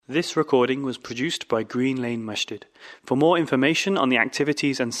This recording was produced by Green Lane Masjid. For more information on the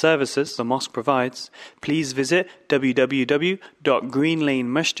activities and services the mosque provides, please visit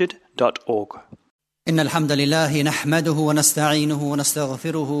www.greenlanemasjid.org. إن الحمد لله نحمده ونستعينه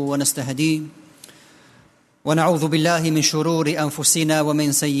ونستغفره ونستهديه ونعوذ بالله من شرور أنفسنا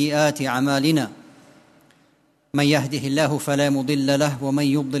ومن سيئات أعمالنا من يهده الله فلا مضل له ومن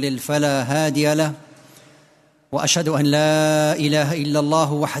يضلل فلا هادي له وأشهد أن لا إله إلا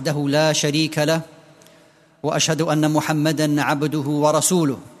الله وحده لا شريك له وأشهد أن محمدًا عبده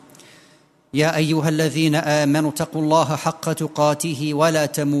ورسوله يا أيها الذين آمنوا اتقوا الله حق تقاته ولا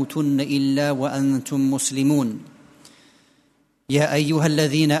تموتن إلا وأنتم مسلمون يا أيها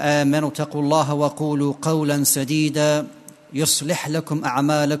الذين آمنوا اتقوا الله وقولوا قولا سديدا يصلح لكم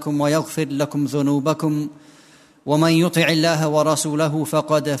أعمالكم ويغفر لكم ذنوبكم ومن يطع الله ورسوله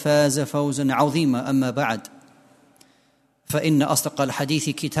فقد فاز فوزا عظيما أما بعد فإن أصدق الحديث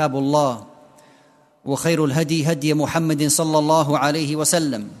كتاب الله وخير الهدي هدي محمد صلى الله عليه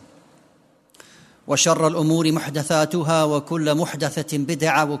وسلم وشر الأمور محدثاتها وكل محدثة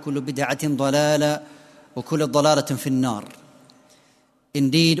بدعة وكل بدعة ضلالة وكل ضلالة في النار.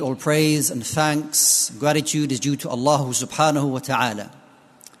 Indeed, all praise and thanks, gratitude is due to Allah subhanahu wa ta'ala.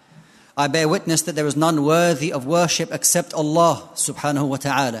 I bear witness that there is none worthy of worship except Allah subhanahu wa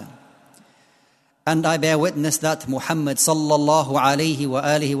ta'ala. And I bear witness that Muhammad sallallahu alayhi wa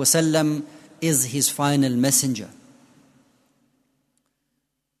alihi wa sallam is his final messenger.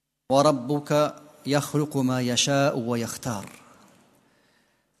 وَرَبُّكَ يَخْلُقُ مَا يَشَاءُ وَيَخْتَارُ.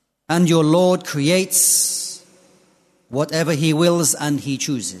 And your Lord creates whatever He wills and He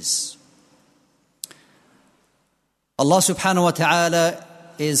chooses. Allah subhanahu wa ta'ala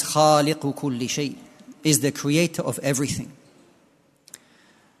is khaliqu kulli shay, is the creator of everything.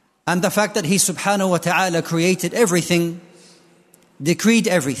 And the fact that He subhanahu wa ta'ala created everything, decreed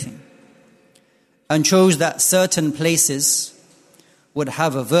everything, and chose that certain places would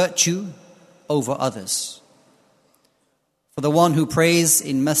have a virtue over others. For the one who prays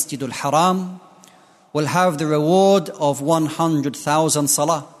in Masjidul Haram will have the reward of 100,000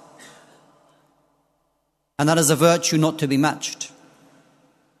 salah. And that is a virtue not to be matched.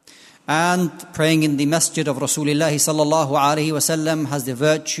 And praying in the masjid of Rasulullah sallallahu alaihi wasallam has the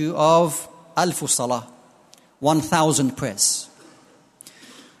virtue of alfu salah, 1,000 prayers.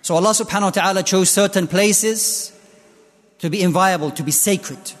 So Allah subhanahu wa ta'ala chose certain places to be inviolable, to be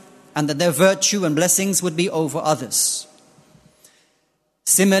sacred, and that their virtue and blessings would be over others.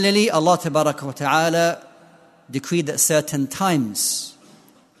 Similarly, Allah tabaraka wa ta'ala decreed that certain times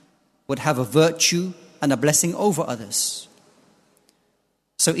would have a virtue and a blessing over others.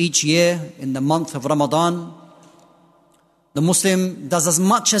 So each year in the month of Ramadan, the Muslim does as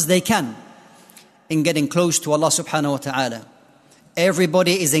much as they can in getting close to Allah subhanahu wa ta'ala.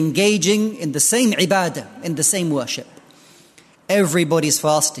 Everybody is engaging in the same ibadah, in the same worship. Everybody is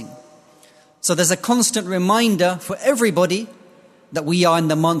fasting. So there's a constant reminder for everybody that we are in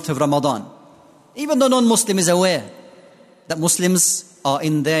the month of Ramadan. Even the non-Muslim is aware that Muslims are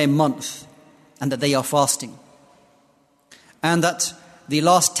in their month and that they are fasting. And that the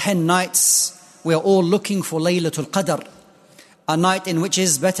last 10 nights, we are all looking for Laylatul Qadr, a night in which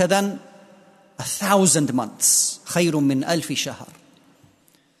is better than 1,000 months. خَيْرٌ مِّنْ أَلْفِ شَهْرٍ.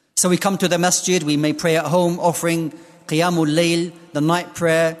 So we come to the masjid, we may pray at home, offering Qiyamul Layl, the night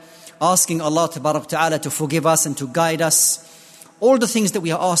prayer, asking Allah Tabarak Ta'ala to forgive us and to guide us. All the things that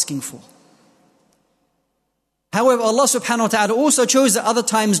we are asking for. However, Allah subhanahu wa ta'ala also chose at other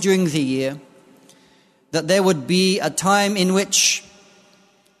times during the year that there would be a time in which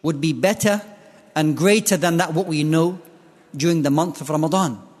would be better and greater than that what we know during the month of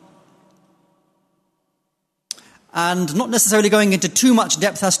Ramadan. And not necessarily going into too much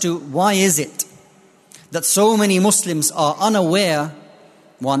depth as to why is it that so many Muslims are unaware,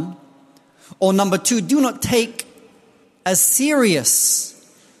 one, or number two, do not take as serious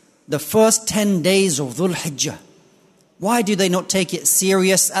the first 10 days of Dhul Hijjah. Why do they not take it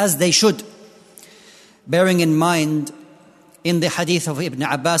serious as they should? Bearing in mind in the hadith of Ibn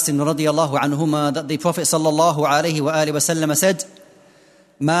Abbas radiyallahu anhuma that the Prophet sallallahu alayhi wa alihi wa sallam said,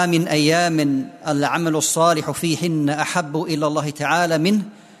 ما من أيام العمل الصالح فيهن أحب إلى الله تعالى منه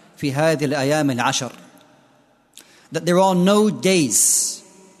في هذه الأيام العشر. That there are no days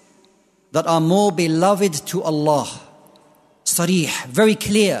that are more beloved to Allah. Sarih, very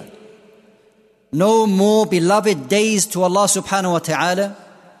clear. No more beloved days to Allah subhanahu wa ta'ala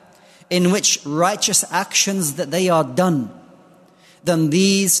in which righteous actions that they are done than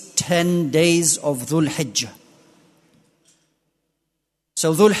these 10 days of Dhul Hijjah.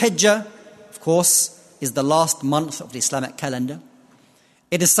 So Dhul Hijjah, of course, is the last month of the Islamic calendar.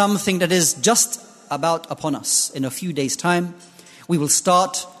 It is something that is just about upon us. In a few days' time, we will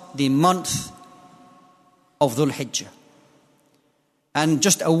start the month of Dhul Hijjah. And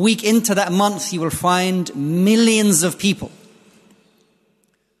just a week into that month, you will find millions of people.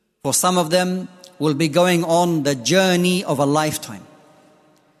 For some of them will be going on the journey of a lifetime.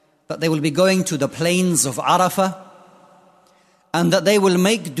 That they will be going to the plains of Arafah, and that they will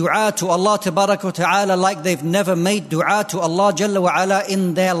make dua to Allah Tabaraka wa Ta'ala like they've never made dua to Allah Jalla wa Ala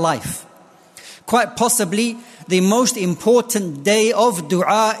in their life. Quite possibly the most important day of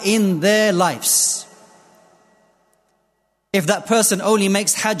dua in their lives. If that person only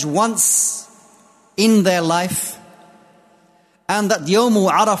makes Hajj once in their life, and that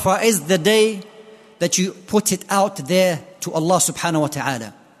Yawmu Arafah is the day that you put it out there to Allah subhanahu wa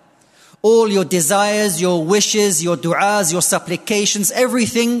ta'ala. All your desires, your wishes, your du'as, your supplications,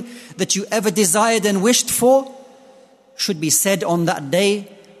 everything that you ever desired and wished for should be said on that day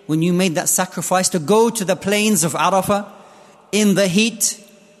when you made that sacrifice to go to the plains of Arafah in the heat,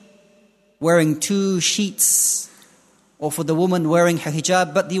 wearing 2 sheets, or for the woman wearing her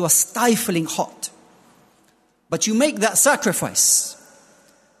hijab, but you are stifling hot. But you make that sacrifice.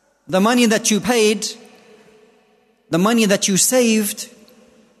 The money that you paid, the money that you saved,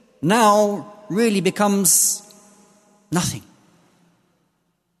 now really becomes nothing.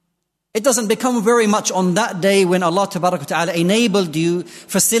 It doesn't become very much on that day when Allah Ta'ala enabled you,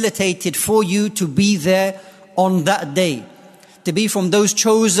 facilitated for you to be there on that day. To be from those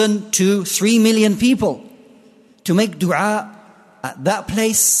chosen to 3 million people. To make dua at that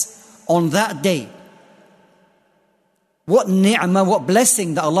place on that day. What ni'mah, what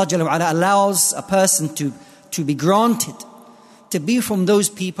blessing that Allah Jalla wa Ala allows a person to be granted. To be from those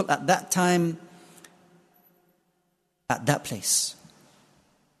people at that time, at that place.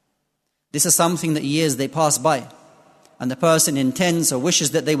 This is something that years they pass by, and the person intends or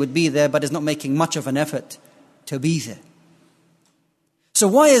wishes that they would be there, but is not making much of an effort to be there. So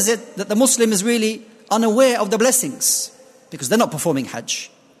why is it that the Muslim is really unaware of the blessings? Because they're not performing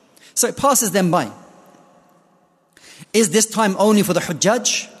Hajj. So it passes them by. Is this time only for the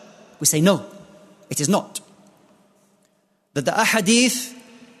Hujjaj? We say no, it is not. That the ahadith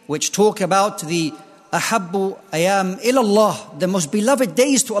which talk about the ahabbu ayam ilallah, the most beloved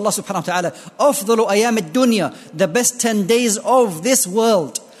days to Allah subhanahu wa ta'ala, afdalu ayam ad-dunya, the best 10 days of this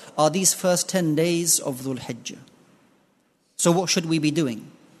world, are these first 10 days of Dhul Hijjah. So what should we be doing?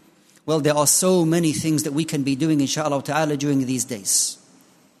 Well, there are so many things that we can be doing inshaAllah ta'ala during these days.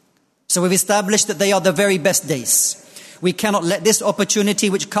 So we've established that they are the very best days. We cannot let this opportunity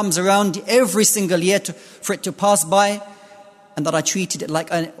which comes around every single year for it to pass by, and that I treated it like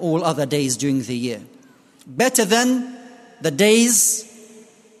all other days during the year. Better than the days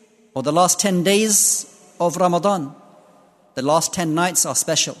or the last 10 days of Ramadan. The last 10 nights are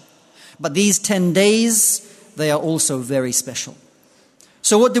special. But these 10 days, they are also very special.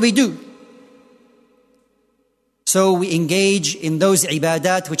 So what do? So we engage in those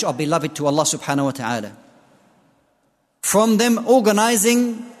ibadat which are beloved to Allah subhanahu wa ta'ala. From them,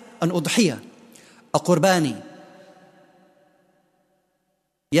 organizing an udhiyah, a qurbani.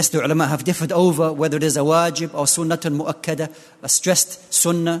 Yes, the ulama have differed over whether it is a wajib or sunnatun mu'akkada, a stressed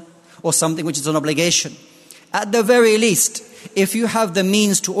sunnah, or something which is an obligation. At the very least, if you have the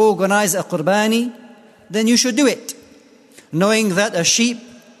means to organize a qurbani, then you should do it. Knowing that a sheep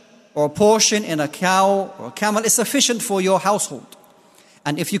or a portion in a cow or a camel is sufficient for your household.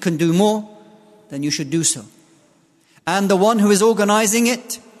 And if you can do more, then you should do so. And the one who is organizing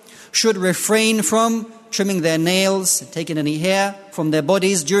it should refrain from trimming their nails, taking any hair from their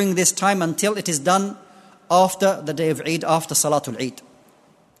bodies during this time until it is done after the day of Eid, after Salatul Eid.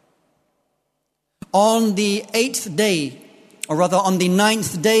 On the 8th day, or rather on the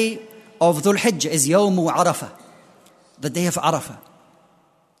 9th day of Dhul Hijjah is Yawmu Arafah, the day of Arafah,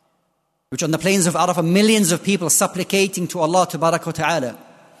 which on the plains of Arafah, millions of people supplicating to Allah Tabaraka wa Ta'ala.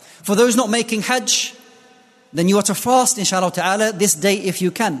 For those not making Hajj, then you are to fast, inshallah ta'ala, this day if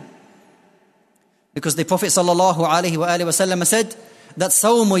you can. Because the Prophet sallallahu alaihi wasallam said that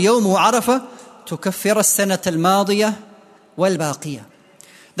Sawmu Yawmu Arafah tukaffir as-sanata al-madiyah wal-baqiyah.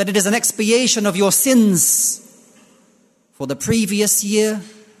 That it is an expiation of your sins for the previous year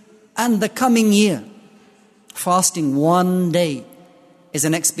and the coming year. Fasting one day is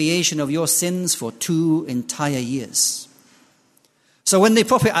an expiation of your sins for 2 entire years. So when the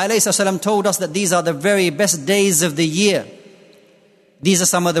Prophet ﷺ told us that these are the very best days of the year, these are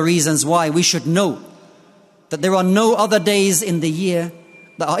some of the reasons why we should know that there are no other days in the year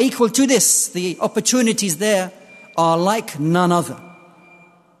that are equal to this. The opportunities there are like none other.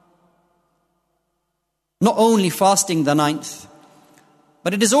 Not only fasting the 9th,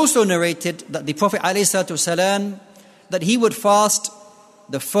 But it is also narrated that the Prophet ﷺ, that he would fast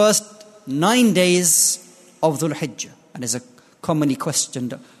the first 9 days of Dhul Hijjah. And is a commonly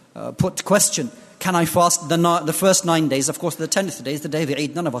questioned, put question, can I fast the first 9 days? Of course, the 10th day is the day of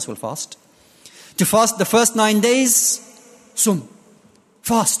Eid, none of us will fast. To fast the first 9 days, sum,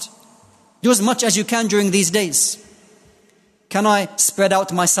 fast. Do as much as you can during these days. Can I spread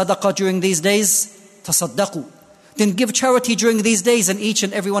out my sadaqah during these days? Tasaddaqu. Then give charity during these days and each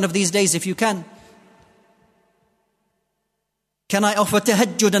and every one of these days if you can. Can I offer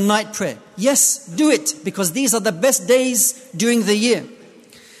tahajjud and night prayer? Yes, do it, because these are the best days during the year.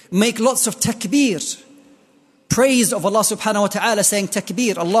 Make lots of takbir, praise of Allah subhanahu wa ta'ala, saying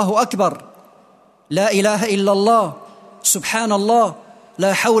takbir, Allahu Akbar, La ilaha illallah, Subhanallah,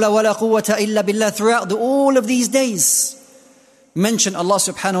 La hawla wa la quwwata illa billah. Throughout all of these days, mention Allah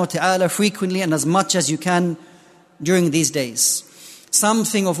subhanahu wa ta'ala frequently and as much as you can during these days.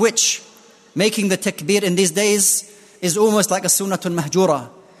 Something of which, making the takbir in these days, is almost like a sunnatun mahjura.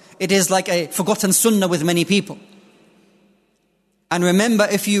 It is like a forgotten sunnah with many people. And remember,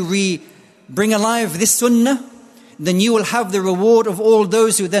 if you bring alive this sunnah, then you will have the reward of all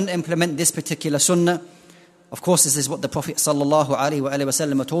those who then implement this particular sunnah. Of course, this is what the Prophet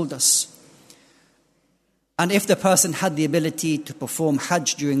ﷺ told us. And if the person had the ability to perform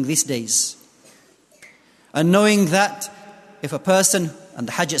Hajj during these days, and knowing that if a person, and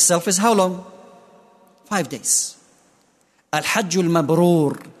the Hajj itself is how long? 5 days. Al-Hajjul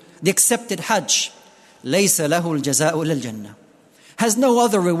Mabrur, the accepted Hajj, laysa lahu al-jaza'u illa al-jannah, has no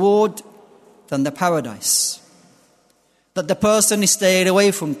other reward than the paradise. That the person stayed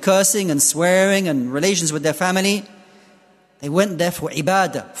away from cursing and swearing and relations with their family. They went there for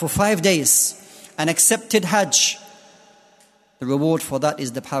ibadah for 5 days, an accepted Hajj. The reward for that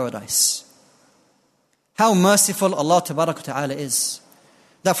is the paradise. How merciful Allah Ta'ala is.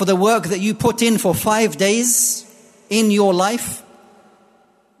 That for the work that you put in for 5 days in your life,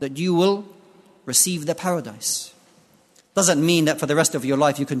 that you will receive the paradise. Doesn't mean that for the rest of your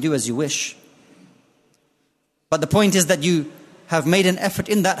life you can do as you wish. But the point is that you have made an effort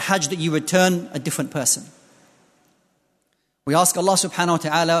in that Hajj that you return a different person. We ask Allah subhanahu wa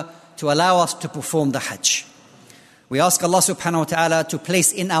ta'ala to allow us to perform the Hajj. We ask Allah subhanahu wa ta'ala to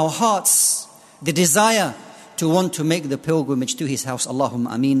place in our hearts the desire to want to make the pilgrimage to His house.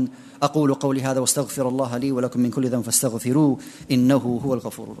 Allahumma ameen. أقول قولي هذا واستغفر الله لي ولكم من كل ذنب فاستغفروه إنه هو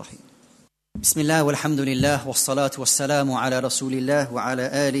الغفور الرحيم. بسم الله والحمد لله والصلاة والسلام على رسول الله وعلى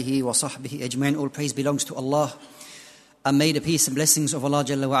آله وصحبه أجمعين. All praise belongs to Allah, and may the peace and blessings of Allah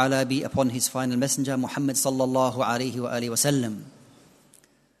Jalla wa Ala be upon His final messenger Muhammad sallallahu alayhi wa alihi wasallam.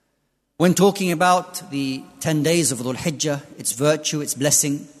 When talking about the 10 days of Dhul Hijjah, its virtue, its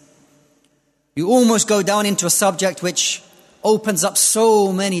blessing, you almost go down into a subject which opens up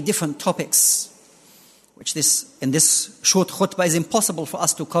so many different topics, which in this short khutbah is impossible for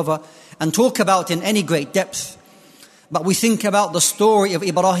us to cover and talk about in any great depth. But we think about the story of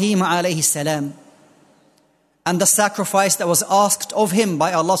Ibrahim alayhi salam and the sacrifice that was asked of him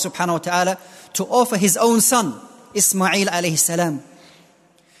by Allah subhanahu wa ta'ala to offer his own son, Ismail alayhi salam.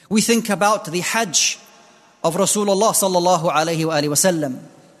 We think about the Hajj of Rasulullah sallallahu alayhi wa sallam.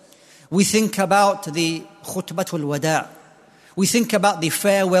 We think about the khutbatul wada'. We think about the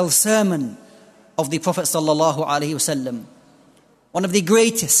farewell sermon of the Prophet sallallahu alaihi wasallam. One of the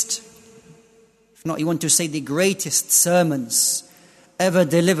greatest, if not you want to say the greatest sermons ever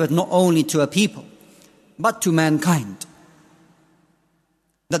delivered, not only to a people, but to mankind.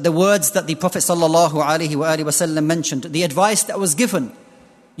 That the words that the Prophet sallallahu alaihi wasallam mentioned, the advice that was given,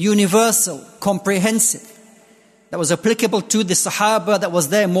 universal, comprehensive, that was applicable to the Sahaba that was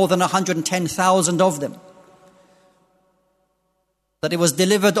there, more than 110,000 of them. That it was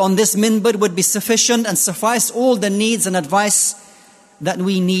delivered on this minbar would be sufficient and suffice all the needs and advice that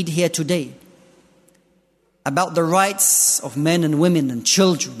we need here today. About the rights of men and women and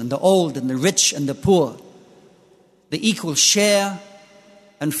children and the old and the rich and the poor. The equal share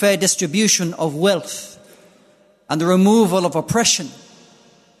and fair distribution of wealth and the removal of oppression.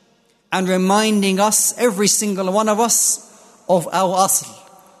 And reminding us, every single one of us, of our asl,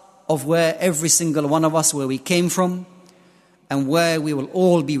 of where every single one of us, where we came from, and where we will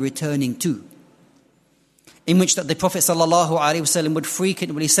all be returning to. In which that the Prophet ﷺ would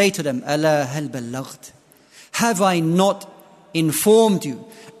frequently say to them, Ala hal ballaghd? Have I not informed you?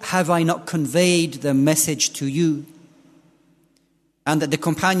 Have I not conveyed the message to you? And that the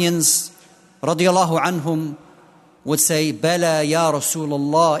companions, radiyallahu anhum, would say, Bala ya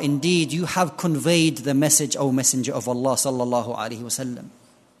Rasulullah, indeed you have conveyed the message, O Messenger of Allah sallallahu alayhi wasallam.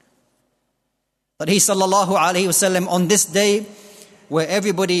 That he sallallahu alayhi wasallam on this day where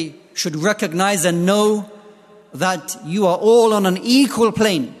everybody should recognize and know that you are all on an equal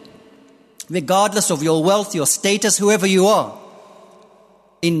plane, regardless of your wealth, your status, whoever you are.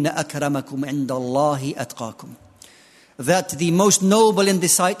 Inna akramakum indallahi atqakum. That the most noble in the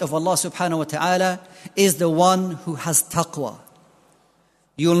sight of Allah subhanahu wa ta'ala is the one who has taqwa.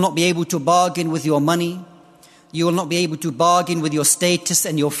 You will not be able to bargain with your money. You will not be able to bargain with your status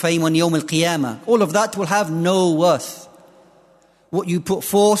and your fame on Yawm al-Qiyamah. All of that will have no worth. What you put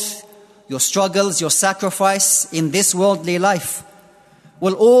forth, your struggles, your sacrifice in this worldly life,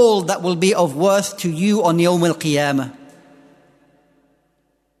 all that will be of worth to you on Yawm al-Qiyamah.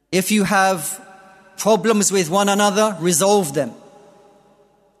 If you have problems with one another, resolve them.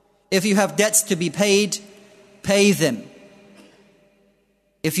 If you have debts to be paid, pay them.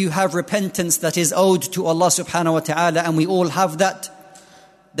 If you have repentance that is owed to Allah subhanahu wa ta'ala, and we all have that,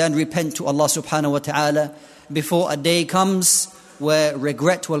 then repent to Allah subhanahu wa ta'ala before a day comes where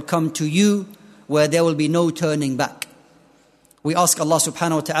regret will come to you, where there will be no turning back. We ask Allah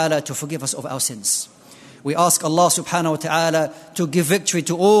subhanahu wa ta'ala to forgive us of our sins. We ask Allah subhanahu wa ta'ala to give victory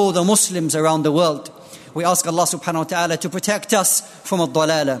to all the Muslims around the world. We ask Allah subhanahu wa ta'ala to protect us from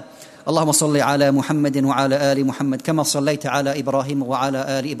al-dalala. اللهم صل على محمد وعلى آل محمد كما صليت على إبراهيم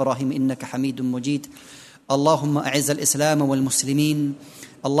وعلى آل إبراهيم إنك حميد مجيد. اللهم أعز الإسلام والمسلمين.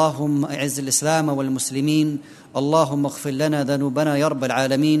 اللهم أعز الإسلام والمسلمين. اللهم اغفر لنا ذنوبنا يا رب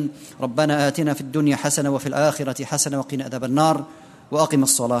العالمين. ربنا آتنا في الدنيا حسنة وفي الآخرة حسنة وقنا عذاب النار. وأقم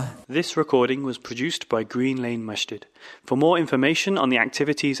الصلاة. This recording was produced by Green Lane Masjid. For more information on the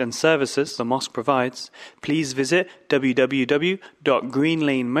activities and services the mosque provides, please visit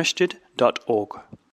www.greenlanemasjid.org.